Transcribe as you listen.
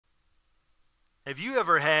Have you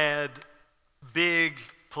ever had big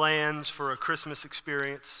plans for a Christmas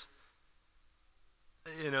experience?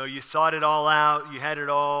 You know, you thought it all out, you had it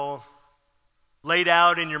all laid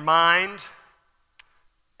out in your mind,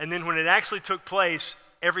 and then when it actually took place,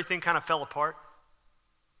 everything kind of fell apart?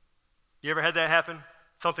 You ever had that happen?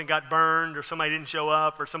 Something got burned, or somebody didn't show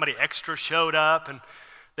up, or somebody extra showed up, and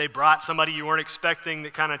they brought somebody you weren't expecting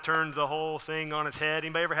that kind of turned the whole thing on its head.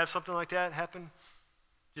 Anybody ever have something like that happen?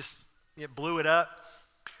 Just it blew it up.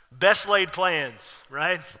 Best laid plans,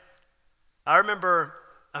 right? I remember,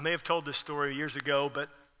 I may have told this story years ago, but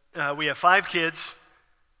we have 5 kids.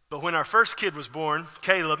 But when our first kid was born,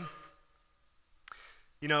 Caleb,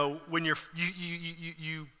 you know, when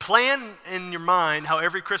you plan in your mind how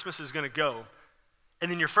every Christmas is going to go,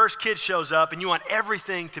 and then your first kid shows up, and you want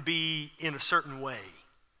everything to be in a certain way.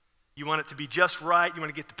 You want it to be just right. You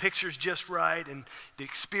want to get the pictures just right, and the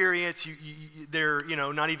experience. They're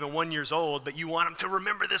not even 1 year old, but you want them to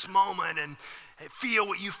remember this moment and feel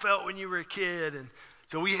what you felt when you were a kid. And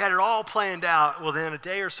so we had it all planned out. Well, then a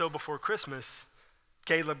day or so before Christmas,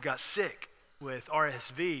 Caleb got sick with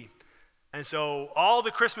RSV. And so all the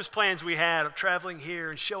Christmas plans we had of traveling here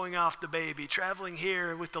and showing off the baby, traveling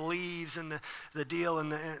here with the leaves and the deal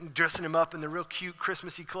and dressing him up in the real cute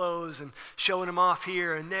Christmassy clothes and showing him off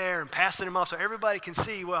here and there and passing him off so everybody can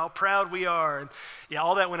see how proud we are. And yeah,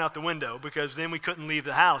 all that went out the window because then we couldn't leave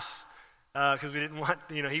the house because we didn't want,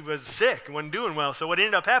 he was sick and wasn't doing well. So what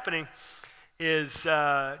ended up happening is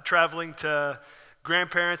traveling to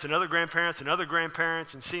grandparents and other grandparents and other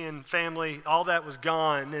grandparents and seeing family, all that was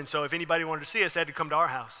gone. And so if anybody wanted to see us, they had to come to our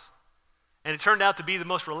house. And it turned out to be the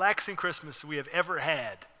most relaxing Christmas we have ever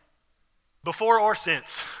had, before or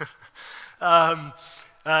since.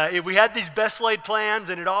 We had these best laid plans,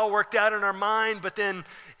 and it all worked out in our mind, but then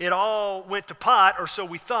it all went to pot, or so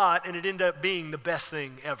we thought, and it ended up being the best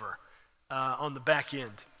thing ever on the back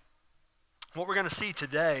end. What we're going to see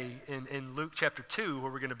today in Luke chapter 2,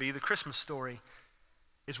 where we're going to be, the Christmas story,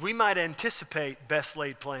 is we might anticipate best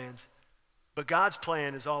laid plans, but God's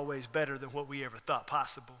plan is always better than what we ever thought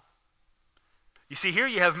possible. You see, here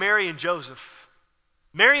you have Mary and Joseph.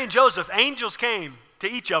 Mary and Joseph, angels came to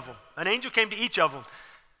each of them. An angel came to each of them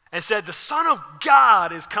and said, the Son of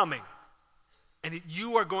God is coming, and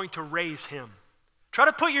you are going to raise him. Try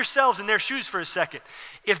to put yourselves in their shoes for a second.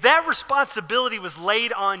 If that responsibility was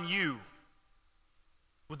laid on you,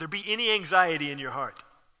 would there be any anxiety in your heart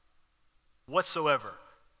whatsoever?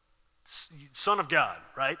 Son of God,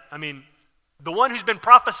 right? I mean, the one who's been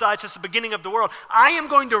prophesied since the beginning of the world. I am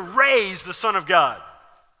going to raise the Son of God. I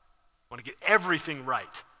want to get everything right.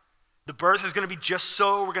 The birth is going to be just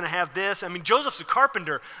so. We're going to have this. I mean, Joseph's a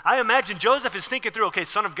carpenter. I imagine Joseph is thinking through, okay,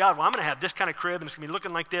 Son of God, well, I'm going to have this kind of crib, and it's going to be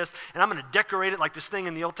looking like this, and I'm going to decorate it like this thing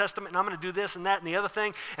in the Old Testament, and I'm going to do this and that and the other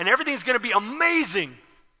thing, and everything's going to be amazing.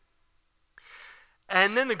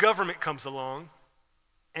 And then the government comes along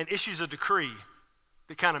and issues a decree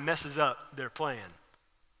that kind of messes up their plan.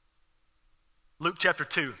 Luke chapter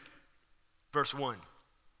 2, verse 1.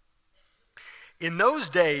 In those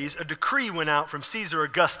days, a decree went out from Caesar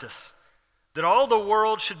Augustus that all the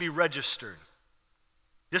world should be registered.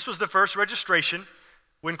 This was the first registration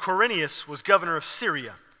when Quirinius was governor of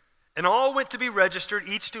Syria, and all went to be registered,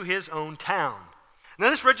 each to his own town. Now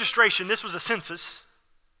this registration, this was a census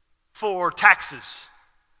for taxes.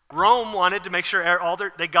 Rome wanted to make sure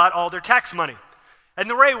they got all their tax money. And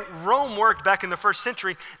the way Rome worked back in the first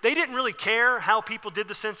century, they didn't really care how people did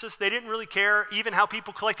the census. They didn't really care even how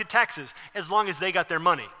people collected taxes, as long as they got their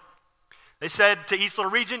money. They said to each little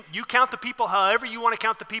region, you count the people however you want to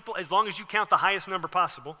count the people, as long as you count the highest number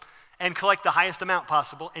possible and collect the highest amount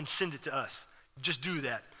possible and send it to us. Just do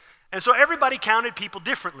that. And so everybody counted people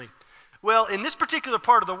differently. Well, in this particular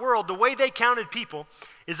part of the world, the way they counted people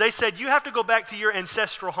is they said, you have to go back to your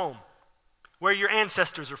ancestral home, where your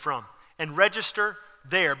ancestors are from, and register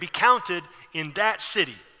there, be counted in that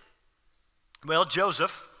city. Well,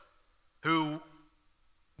 Joseph, who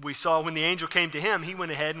we saw when the angel came to him, he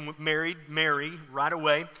went ahead and married Mary right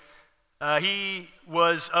away. He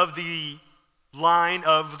was of the line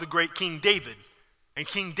of the great King David, and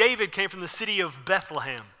King David came from the city of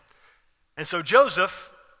Bethlehem. And so Joseph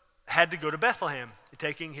had to go to Bethlehem,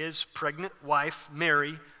 taking his pregnant wife,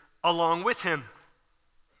 Mary, along with him.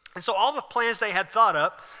 And so all the plans they had thought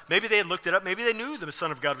up, maybe they had looked it up, maybe they knew the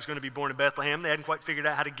Son of God was going to be born in Bethlehem. They hadn't quite figured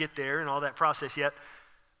out how to get there and all that process yet.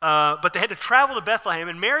 But they had to travel to Bethlehem,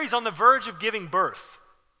 and Mary's on the verge of giving birth.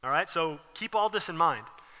 All right, so keep all this in mind.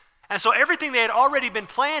 And so everything they had already been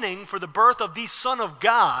planning for the birth of the Son of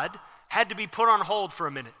God had to be put on hold for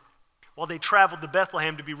a minute while they traveled to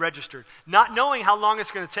Bethlehem to be registered, not knowing how long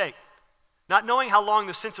it's going to take. not knowing how long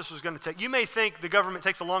the census was going to take. You may think the government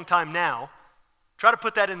takes a long time now. Try to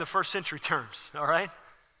put that in the first century terms, all right?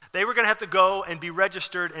 They were going to have to go and be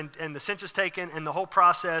registered and the census taken and the whole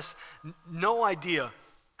process. No idea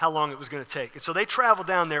how long it was going to take. And so they traveled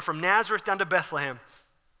down there from Nazareth down to Bethlehem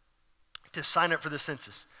to sign up for the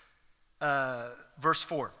census. Verse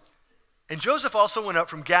 4. And Joseph also went up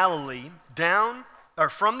from Galilee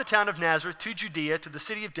from the town of Nazareth to Judea to the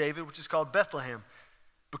city of David, which is called Bethlehem,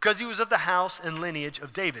 because he was of the house and lineage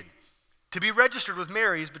of David, to be registered with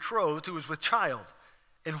Mary, his betrothed, who was with child.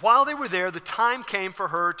 And while they were there, the time came for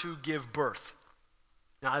her to give birth.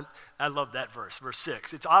 Now, I love that verse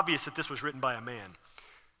 6. It's obvious that this was written by a man.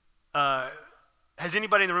 Has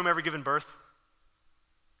anybody in the room ever given birth?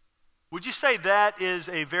 Would you say that is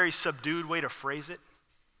a very subdued way to phrase it?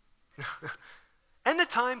 And the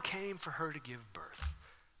time came for her to give birth.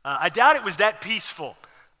 I doubt it was that peaceful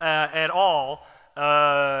at all,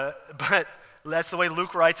 but that's the way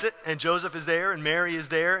Luke writes it, and Joseph is there, and Mary is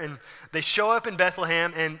there, and they show up in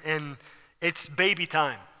Bethlehem, and it's baby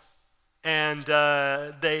time. And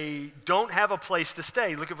they don't have a place to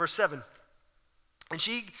stay. Look at verse 7. And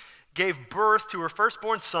she gave birth to her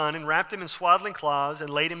firstborn son, and wrapped him in swaddling cloths, and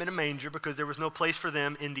laid him in a manger, because there was no place for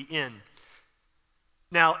them in the inn.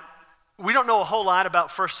 Now, we don't know a whole lot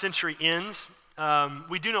about first century inns.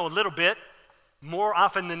 We do know a little bit. More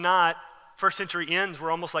often than not, first century inns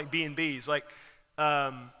were almost like B&Bs, like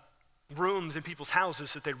rooms in people's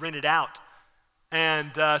houses that they rented out.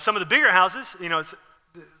 And some of the bigger houses,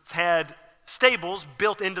 had stables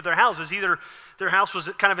built into their houses. Either their house was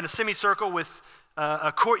kind of in a semicircle with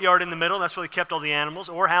a courtyard in the middle, that's where they kept all the animals,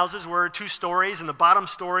 or houses were 2 stories, and the bottom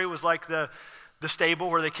story was like the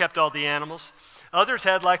stable where they kept all the animals. Others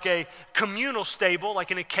had like a communal stable,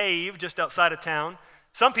 like in a cave just outside of town.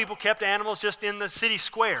 Some people kept animals just in the city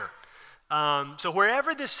square. So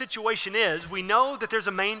wherever this situation is, we know that there's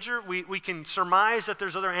a manger. We can surmise that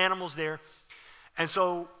there's other animals there. And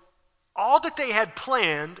so all that they had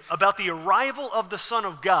planned about the arrival of the Son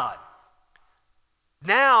of God,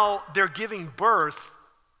 now they're giving birth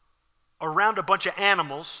around a bunch of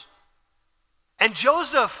animals. And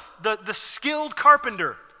Joseph, the skilled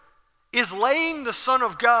carpenter, is laying the Son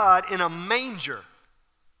of God in a manger,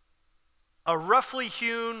 a roughly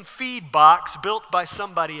hewn feed box built by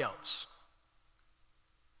somebody else,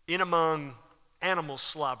 in among animal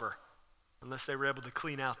slobber, unless they were able to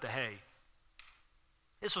clean out the hay.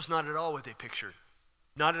 This was not at all what they pictured,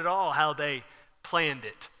 not at all how they planned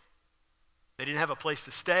it. They didn't have a place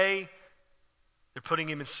to stay. They're putting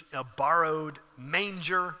him in a borrowed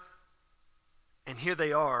manger, and here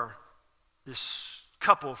they are, this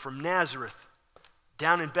couple from Nazareth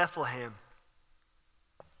down in Bethlehem,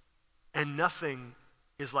 and nothing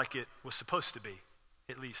is like it was supposed to be,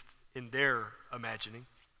 at least in their imagining.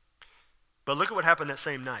 But look at what happened that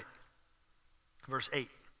same night. Verse 8.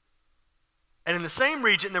 And in the same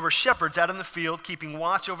region there were shepherds out in the field, keeping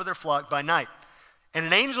watch over their flock by night. And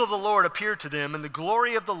an angel of the Lord appeared to them, and the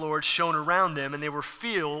glory of the Lord shone around them, and they were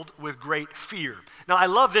filled with great fear. Now, I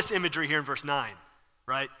love this imagery here in verse 9,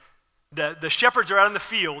 right? The shepherds are out in the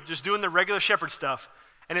field, just doing their regular shepherd stuff.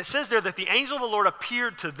 And it says there that the angel of the Lord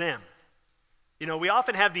appeared to them. We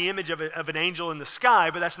often have the image of an angel in the sky,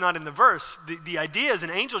 but that's not in the verse. The idea is an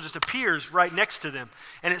angel just appears right next to them.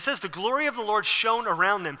 And it says the glory of the Lord shone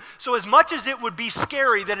around them. So as much as it would be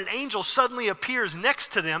scary that an angel suddenly appears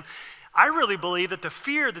next to them, I really believe that the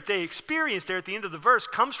fear that they experienced there at the end of the verse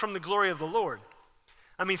comes from the glory of the Lord.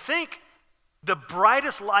 I mean, think the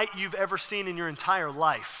brightest light you've ever seen in your entire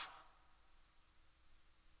life,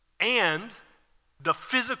 and the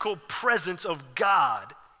physical presence of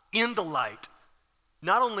God in the light,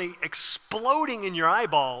 not only exploding in your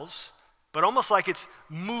eyeballs, but almost like it's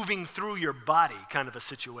moving through your body kind of a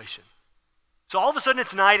situation. So all of a sudden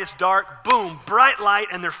it's night, it's dark, boom, bright light,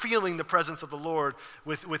 and they're feeling the presence of the Lord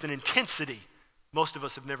with an intensity most of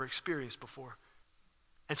us have never experienced before.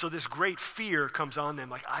 And so this great fear comes on them,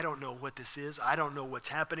 like, I don't know what this is. I don't know what's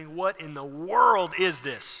happening. What in the world is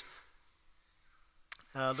this?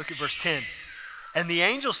 Look at verse 10. And the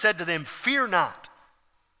angel said to them, fear not,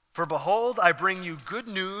 for behold, I bring you good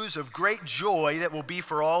news of great joy that will be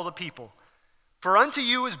for all the people. For unto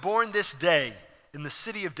you is born this day in the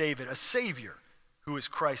city of David a Savior, who is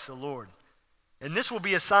Christ the Lord. And this will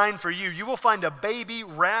be a sign for you. You will find a baby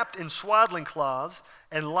wrapped in swaddling cloths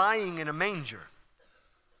and lying in a manger.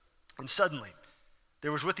 And suddenly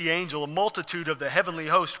there was with the angel a multitude of the heavenly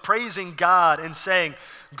host, praising God and saying,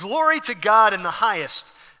 glory to God in the highest,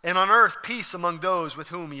 and on earth peace among those with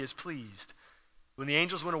whom he is pleased. When the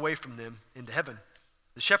angels went away from them into heaven,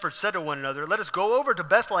 the shepherds said to one another, let us go over to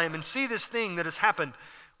Bethlehem and see this thing that has happened,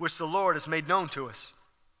 which the Lord has made known to us.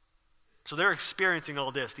 So they're experiencing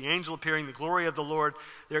all this. The angel appearing, the glory of the Lord.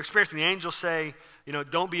 They're experiencing the angel say,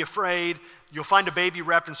 don't be afraid. You'll find a baby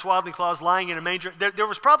wrapped in swaddling cloths lying in a manger. There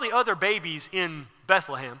was probably other babies in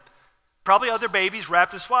Bethlehem. Probably other babies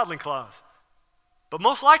wrapped in swaddling cloths. But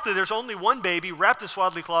most likely there's only one baby wrapped in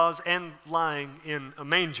swaddling cloths and lying in a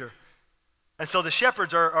manger. And so the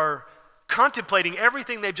shepherds are contemplating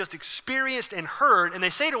everything they've just experienced and heard, and they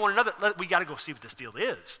say to one another, we got to go see what this deal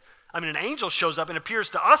is. I mean, an angel shows up and appears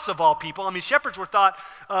to us of all people. I mean, shepherds were thought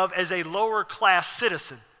of as a lower class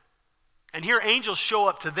citizen. And here angels show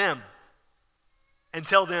up to them and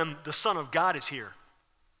tell them the Son of God is here.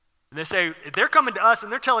 And they say, they're coming to us and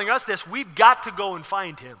they're telling us this, we've got to go and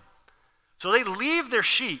find him. So they leave their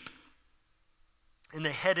sheep and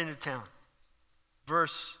they head into town.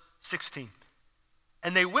 Verse 16.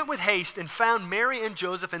 And they went with haste and found Mary and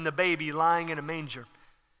Joseph and the baby lying in a manger.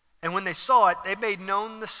 And when they saw it, they made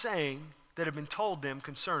known the saying that had been told them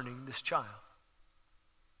concerning this child.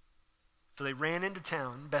 So they ran into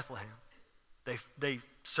town, Bethlehem. They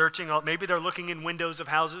searching, maybe they're looking in windows of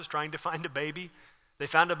houses trying to find a baby. They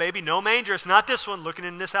found a baby, no manger, it's not this one. Looking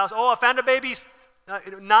in this house, I found a baby,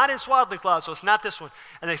 not in swaddling cloths, so it's not this one.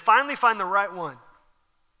 And they finally find the right one.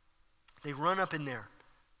 They run up in there.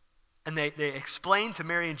 And they explain to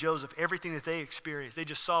Mary and Joseph everything that they experienced. They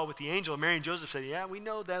just saw with the angel. And Mary and Joseph said, yeah, we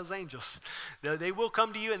know those angels. They will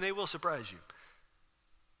come to you and they will surprise you.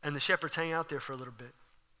 And the shepherds hang out there for a little bit.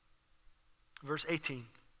 Verse 18.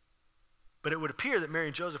 But it would appear that Mary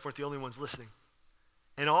and Joseph weren't the only ones listening.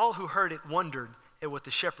 And all who heard it wondered at what the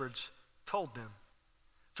shepherds told them.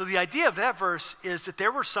 So the idea of that verse is that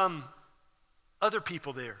there were some other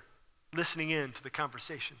people there listening in to the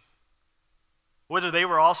conversation. Whether they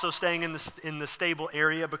were also staying in the stable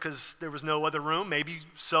area because there was no other room, maybe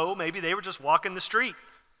they were just walking the street,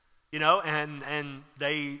 and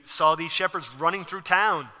they saw these shepherds running through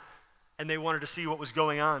town and they wanted to see what was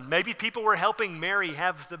going on. Maybe people were helping Mary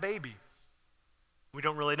have the baby. We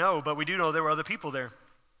don't really know, but we do know there were other people there.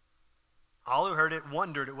 All who heard it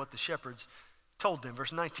wondered at what the shepherds told them.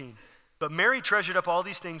 Verse 19. But Mary treasured up all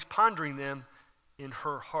these things, pondering them in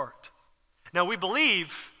her heart. Now we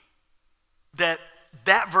believe that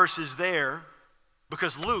verse is there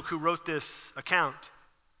because Luke, who wrote this account,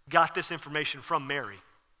 got this information from Mary.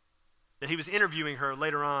 That he was interviewing her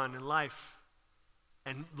later on in life.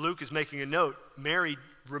 And Luke is making a note. Mary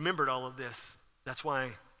remembered all of this. That's why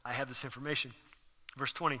I have this information.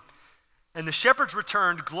 Verse 20. And the shepherds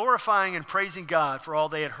returned, glorifying and praising God for all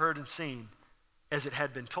they had heard and seen, as it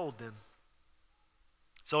had been told them.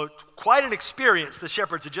 So quite an experience the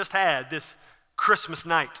shepherds had just had this Christmas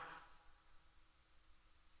night.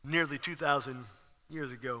 Nearly 2,000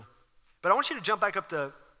 years ago. But I want you to jump back up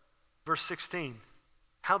to verse 16.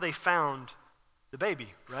 How they found the baby,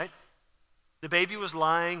 right? The baby was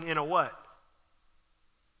lying in a what?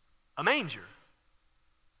 A manger.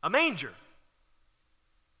 A manger.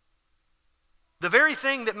 The very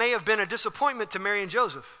thing that may have been a disappointment to Mary and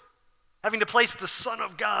Joseph. Having to place the Son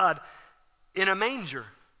of God in a manger.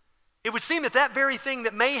 It would seem that that very thing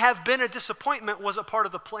that may have been a disappointment was a part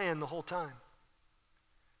of the plan the whole time.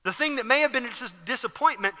 The thing that may have been a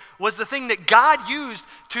disappointment was the thing that God used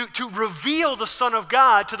to reveal the Son of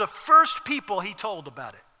God to the first people he told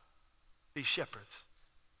about it, these shepherds.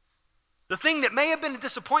 The thing that may have been a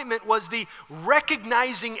disappointment was the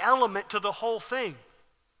recognizing element to the whole thing.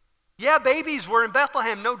 Yeah, babies were in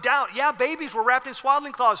Bethlehem, no doubt. Yeah, babies were wrapped in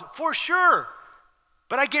swaddling cloths, for sure.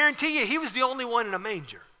 But I guarantee you, he was the only one in a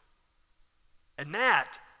manger. And that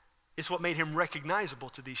is what made him recognizable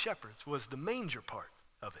to these shepherds, was the manger part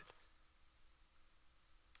of it.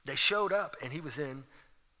 They showed up and he was in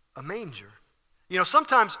a manger.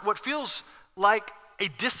 Sometimes what feels like a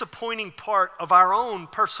disappointing part of our own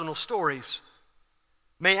personal stories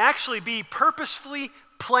may actually be purposefully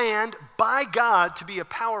planned by God to be a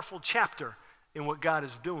powerful chapter in what God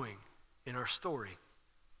is doing in our story.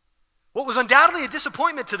 What was undoubtedly a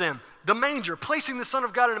disappointment to them, the manger, placing the Son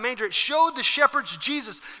of God in a manger, it showed the shepherds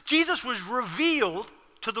Jesus. Jesus was revealed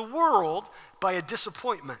to the world by a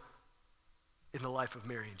disappointment in the life of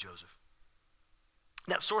Mary and Joseph.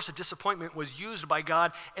 That source of disappointment was used by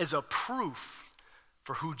God as a proof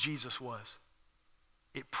for who Jesus was.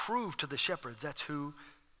 It proved to the shepherds that's who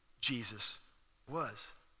Jesus was.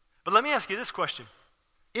 But let me ask you this question.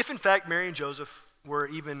 If in fact Mary and Joseph were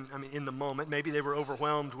in the moment, maybe they were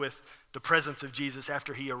overwhelmed with the presence of Jesus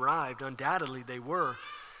after he arrived. Undoubtedly they were.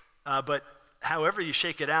 But however you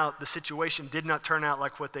shake it out, the situation did not turn out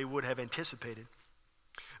like what they would have anticipated.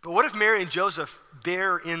 But what if Mary and Joseph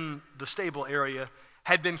there in the stable area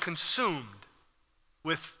had been consumed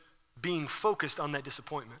with being focused on that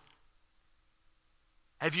disappointment.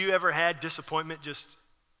 Have you ever had disappointment just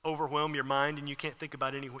overwhelm your mind and you can't think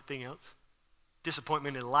about anything else?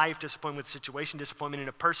 Disappointment in life, disappointment with the situation, disappointment in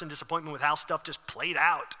a person, disappointment with how stuff just played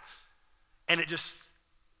out. And it just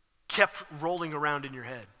kept rolling around in your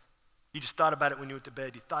head. You just thought about it when you went to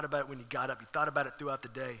bed. You thought about it when you got up. You thought about it throughout the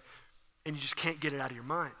day. And you just can't get it out of your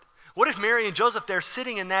mind. What if Mary and Joseph, they're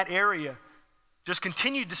sitting in that area, just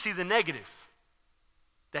continued to see the negative?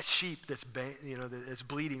 That sheep that's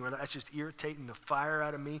bleeding, that's just irritating the fire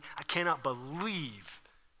out of me. I cannot believe,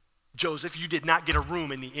 Joseph, you did not get a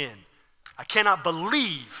room in the inn. I cannot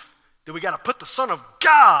believe that we got to put the Son of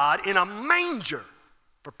God in a manger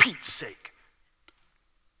for Pete's sake.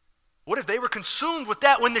 What if they were consumed with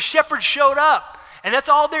that when the shepherds showed up? And that's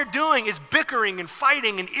all they're doing is bickering and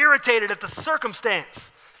fighting and irritated at the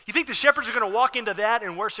circumstance. You think the shepherds are going to walk into that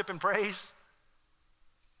and worship and praise?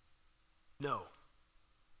 No.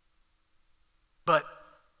 But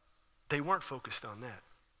they weren't focused on that.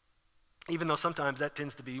 Even though sometimes that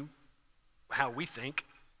tends to be how we think.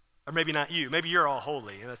 Or maybe not you. Maybe you're all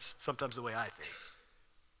holy. And that's sometimes the way I think.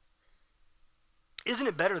 Isn't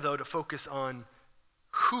it better, though, to focus on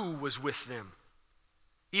who was with them?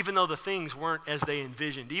 Even though the things weren't as they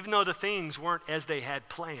envisioned. Even though the things weren't as they had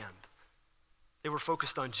planned. They were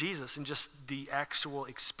focused on Jesus and just the actual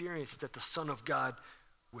experience that the Son of God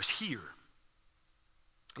was here.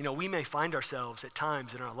 You know, we may find ourselves at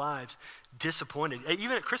times in our lives disappointed.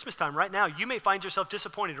 Even at Christmas time right now, you may find yourself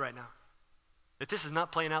disappointed right now that this is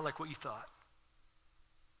not playing out like what you thought.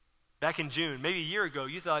 Back in June, maybe a year ago,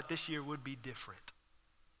 you thought this year would be different.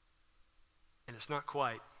 And it's not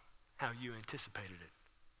quite how you anticipated it.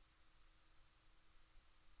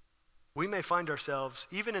 We may find ourselves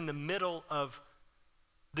even in the middle of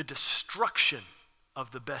the destruction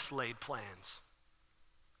of the best laid plans.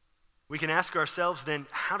 We can ask ourselves then,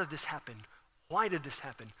 how did this happen? Why did this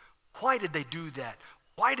happen? Why did they do that?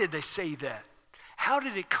 Why did they say that? How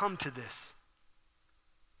did it come to this?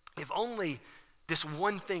 If only this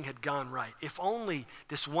one thing had gone right. If only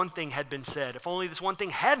this one thing had been said. If only this one thing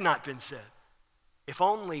had not been said. If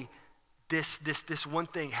only this one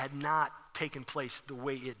thing had not taken place the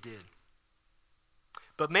way it did.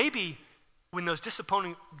 But maybe when those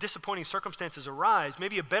disappointing circumstances arise,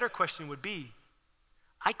 maybe a better question would be,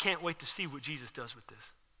 I can't wait to see what Jesus does with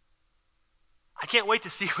this. I can't wait to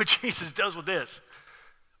see what Jesus does with this.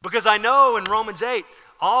 Because I know in Romans 8,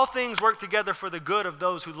 all things work together for the good of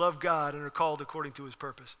those who love God and are called according to his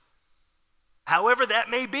purpose. However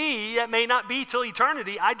that may be, that may not be till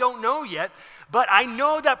eternity, I don't know yet, but I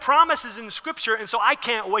know that promise is in the Scripture, and so I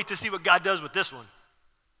can't wait to see what God does with this one.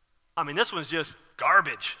 I mean, this one's just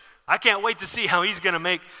garbage. I can't wait to see how he's going to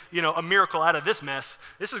make, a miracle out of this mess.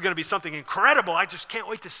 This is going to be something incredible. I just can't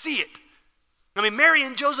wait to see it. I mean, Mary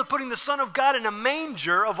and Joseph putting the Son of God in a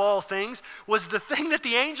manger, of all things, was the thing that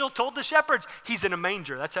the angel told the shepherds. He's in a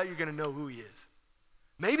manger. That's how you're going to know who he is.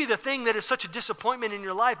 Maybe the thing that is such a disappointment in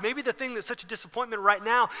your life, maybe the thing that's such a disappointment right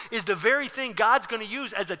now is the very thing God's going to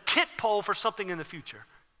use as a tent pole for something in the future.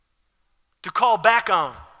 To call back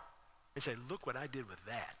on and say, look what I did with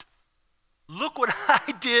that. Look what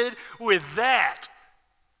I did with that.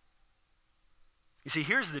 You see,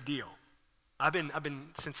 here's the deal. I've been,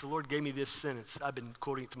 since the Lord gave me this sentence, I've been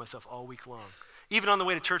quoting it to myself all week long. Even on the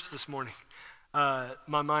way to church this morning,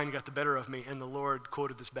 my mind got the better of me, and the Lord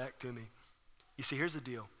quoted this back to me. You see, here's the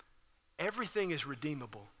deal. Everything is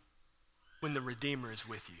redeemable when the Redeemer is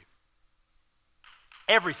with you.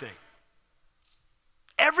 Everything.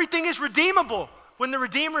 Everything is redeemable when the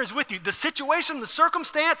Redeemer is with you. The situation, the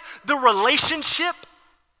circumstance, the relationship,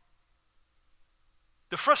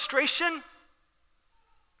 the frustration,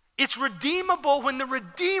 it's redeemable when the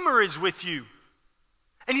Redeemer is with you.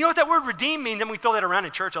 And you know what that word redeem means? And we throw that around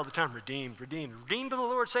in church all the time. Redeemed, redeemed. Redeemed by the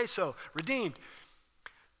Lord, say so. Redeemed.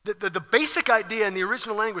 The basic idea in the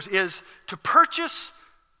original language is to purchase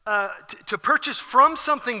from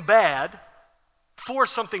something bad for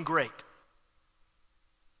something great.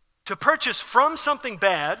 To purchase from something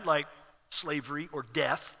bad, like slavery or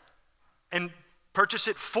death, and purchase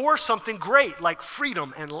it for something great, like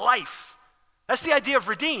freedom and life. That's the idea of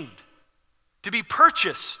redeemed. To be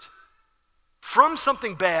purchased from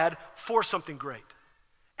something bad for something great.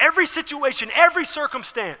 Every situation, every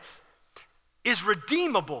circumstance is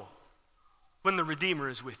redeemable when the Redeemer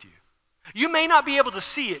is with you. You may not be able to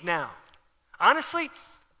see it now. Honestly,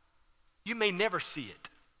 you may never see it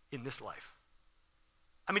in this life.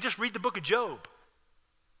 I mean, just read the book of Job.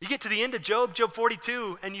 You get to the end of Job, Job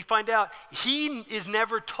 42, and you find out he is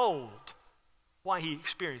never told why he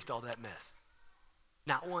experienced all that mess.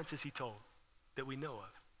 Not once is he told that we know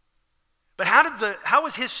of. But how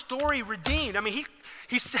is his story redeemed? I mean,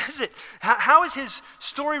 he says it. How is his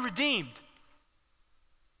story redeemed?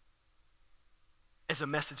 As a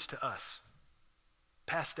message to us,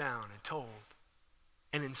 passed down and told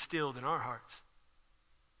and instilled in our hearts.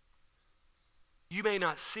 You may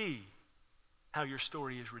not see how your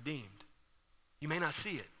story is redeemed. You may not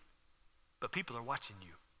see it, but people are watching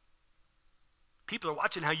you. People are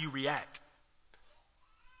watching how you react.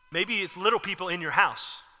 Maybe it's little people in your house.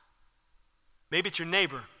 Maybe it's your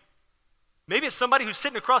neighbor. Maybe it's somebody who's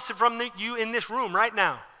sitting across from you in this room right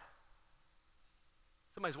now.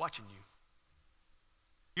 Somebody's watching you.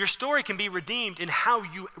 Your story can be redeemed in how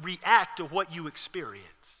you react to what you experience.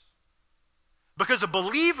 Because a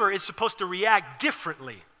believer is supposed to react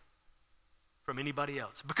differently from anybody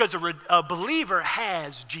else. Because a believer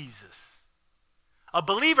has Jesus. A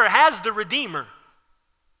believer has the Redeemer.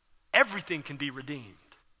 Everything can be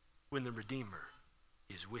redeemed when the Redeemer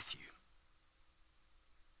is with you.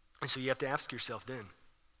 And so you have to ask yourself then,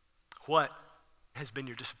 what has been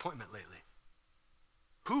your disappointment lately?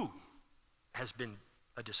 Who has been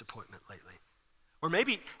a disappointment lately? Or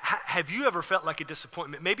maybe, have you ever felt like a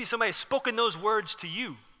disappointment? Maybe somebody has spoken those words to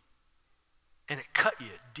you, and it cut you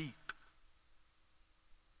deep.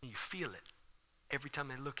 And you feel it every time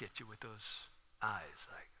they look at you with those eyes,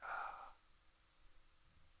 like, ah.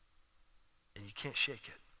 And you can't shake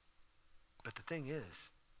it. But the thing is,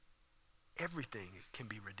 everything can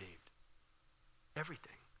be redeemed.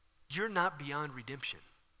 Everything. You're not beyond redemption.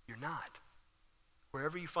 You're not.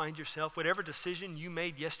 Wherever you find yourself, whatever decision you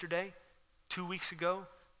made yesterday, 2 weeks ago,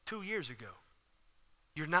 2 years ago,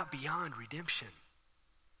 you're not beyond redemption.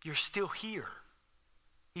 You're still here.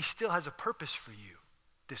 He still has a purpose for you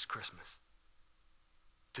this Christmas.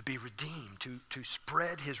 To be redeemed, to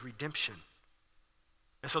spread his redemption.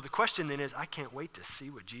 And so the question then is, I can't wait to see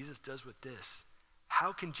what Jesus does with this.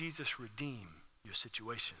 How can Jesus redeem your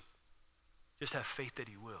situation? Just have faith that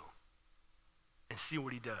he will. And see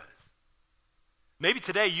what he does. Maybe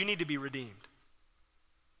today you need to be redeemed.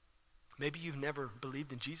 Maybe you've never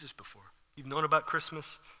believed in Jesus before. You've known about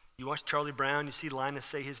Christmas. You watch Charlie Brown. You see Linus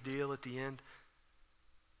say his deal at the end.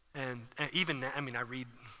 And even now, I mean, I read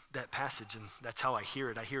that passage and that's how I hear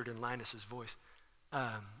it. I hear it in Linus's voice.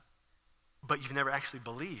 But you've never actually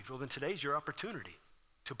believed. Well, then today's your opportunity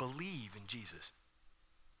to believe in Jesus.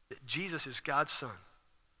 That Jesus is God's Son.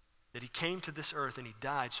 That he came to this earth and he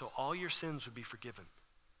died so all your sins would be forgiven.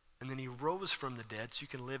 And then he rose from the dead so you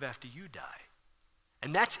can live after you die.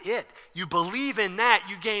 And that's it. You believe in that,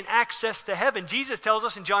 you gain access to heaven. Jesus tells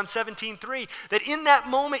us in John 17:3 that in that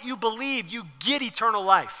moment you believe, you get eternal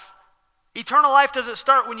life. Eternal life doesn't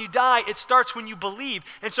start when you die, it starts when you believe.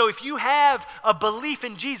 And so if you have a belief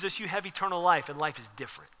in Jesus, you have eternal life, and life is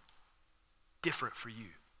different. Different for you.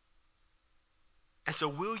 And so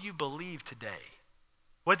will you believe today?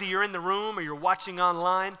 Whether you're in the room or you're watching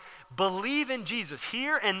online, believe in Jesus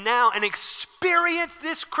here and now and experience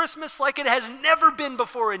this Christmas like it has never been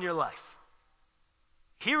before in your life.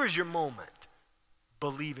 Here is your moment.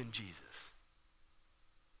 Believe in Jesus.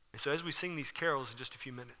 And so as we sing these carols in just a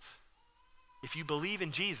few minutes, if you believe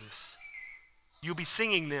in Jesus, you'll be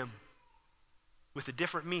singing them with a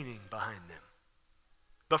different meaning behind them.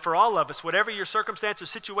 But for all of us, whatever your circumstance or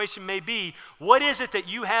situation may be, what is it that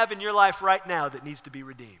you have in your life right now that needs to be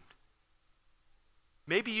redeemed?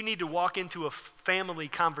 Maybe you need to walk into a family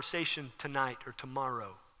conversation tonight or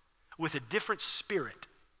tomorrow with a different spirit,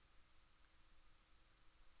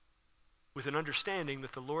 with an understanding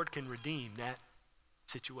that the Lord can redeem that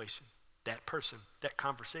situation, that person, that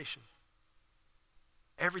conversation.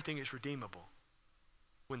 Everything is redeemable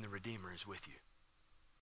when the Redeemer is with you.